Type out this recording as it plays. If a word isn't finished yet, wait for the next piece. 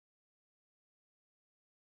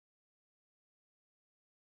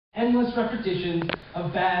endless repetitions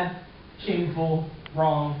of bad, shameful,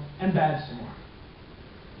 wrong, and bad some more.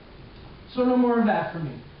 So no more of that for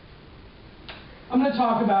me. I'm going to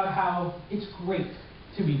talk about how it's great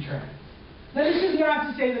to be trans. Now, this is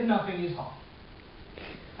not to say that nothing is hard.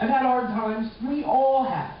 I've had hard times. We all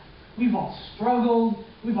have. We've all struggled.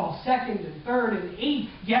 We've all second and third and eighth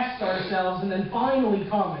guessed ourselves and then finally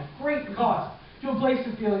come at great cost to a place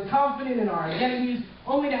of feeling confident in our identities,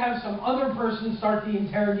 only to have some other person start the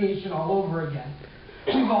interrogation all over again.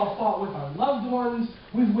 We've all fought with our loved ones.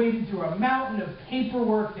 We've waded through a mountain of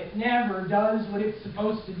paperwork that never does what it's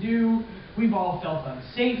supposed to do. We've all felt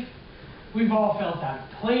unsafe. We've all felt out of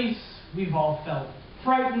place. We've all felt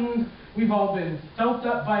frightened. We've all been felt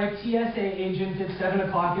up by a TSA agent at 7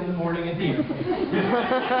 o'clock in the morning at the airport.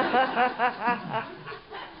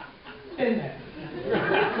 Been there.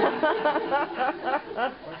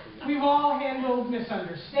 We've all handled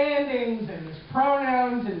misunderstandings and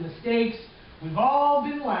mispronouns and mistakes. We've all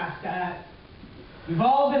been laughed at. We've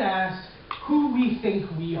all been asked who we think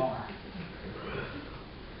we are.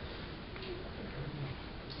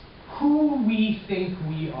 Who we think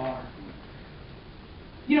we are.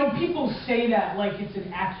 You know, people say that like it's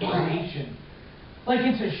an accusation, like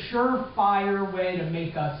it's a surefire way to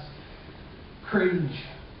make us cringe.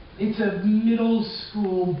 It's a middle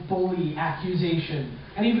school bully accusation.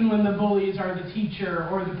 And even when the bullies are the teacher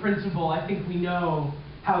or the principal, I think we know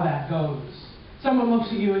how that goes. Someone looks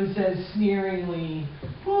at you and says sneeringly,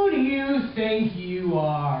 "Who do you think you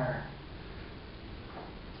are?"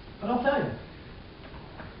 But I'll tell you,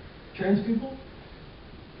 trans people,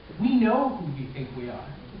 we know who we think we are,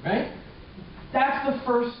 right? That's the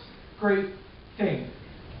first great thing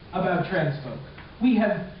about trans folk. We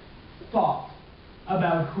have thought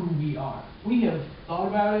about who we are. We have thought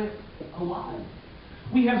about it a lot.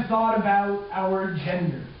 We have thought about our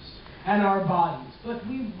genders and our bodies, but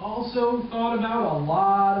we've also thought about a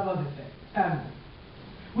lot of other things, haven't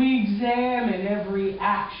we? We examine every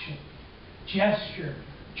action, gesture,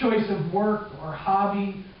 choice of work or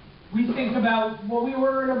hobby. We think about what we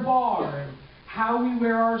order in a bar and how we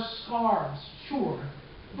wear our scarves, sure.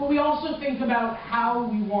 But we also think about how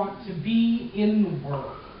we want to be in the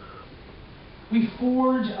world. We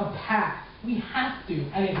forge a path. We have to,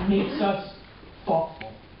 and it makes us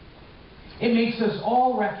thoughtful. It makes us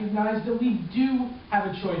all recognize that we do have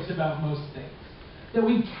a choice about most things, that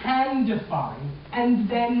we can define and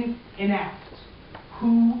then enact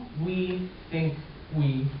who we think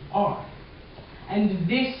we are. And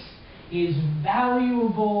this is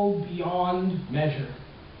valuable beyond measure.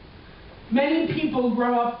 Many people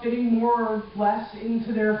grow up fitting more or less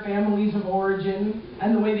into their families of origin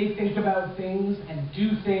and the way they think about things and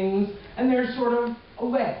do things, and they're sort of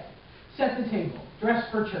away. Set the table, dress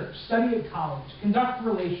for church, study at college, conduct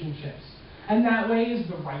relationships, and that way is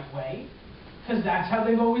the right way, because that's how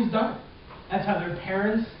they've always done it. That's how their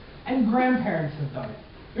parents and grandparents have done it.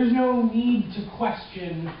 There's no need to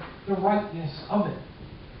question the rightness of it.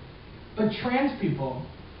 But trans people,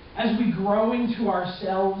 as we grow into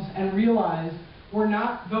ourselves and realize we're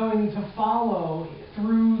not going to follow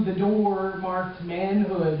through the door marked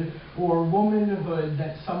manhood or womanhood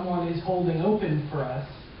that someone is holding open for us,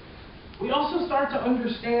 we also start to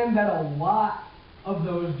understand that a lot of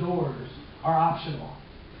those doors are optional.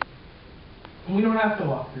 And we don't have to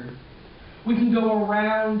walk through. We can go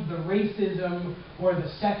around the racism or the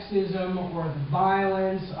sexism or the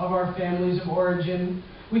violence of our families of origin.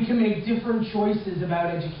 We can make different choices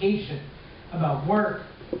about education, about work,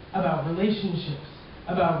 about relationships,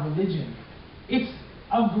 about religion. It's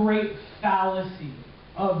a great fallacy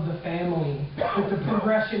of the family that the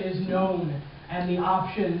progression is known and the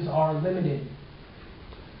options are limited.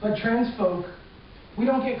 But trans folk, we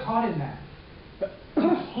don't get caught in that. We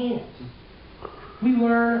can't. We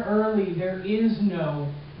learn early there is no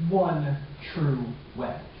one true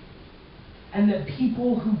way. And that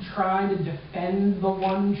people who try to defend the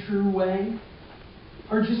one true way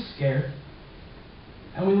are just scared.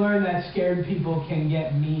 And we learn that scared people can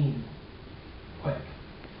get mean quick.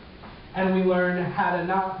 And we learn how to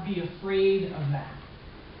not be afraid of that,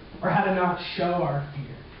 or how to not show our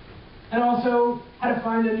fear. And also how to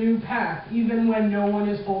find a new path, even when no one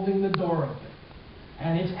is holding the door open.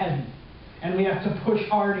 And it's heavy. And we have to push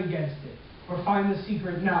hard against it, or find the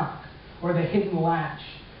secret knock, or the hidden latch.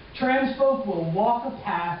 Trans folk will walk a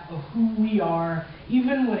path of who we are,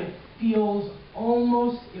 even when it feels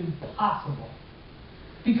almost impossible.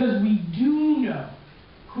 Because we do know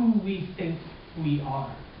who we think we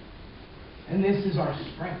are. And this is our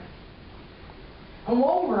strength. And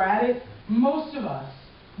while we're at it, most of us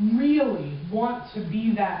really want to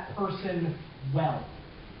be that person well.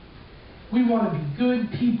 We want to be good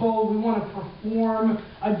people. We want to perform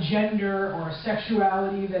a gender or a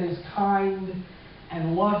sexuality that is kind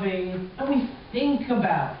and loving. And we think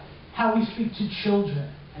about how we speak to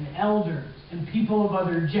children and elders and people of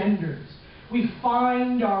other genders. We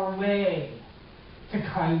find our way to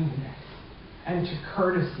kindness and to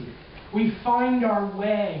courtesy. We find our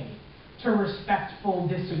way to respectful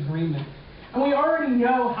disagreement. And we already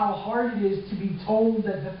know how hard it is to be told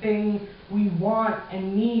that the thing we want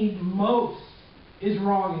and need most is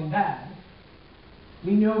wrong and bad.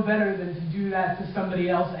 We know better than to do that to somebody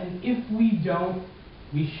else, and if we don't,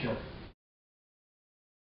 we should.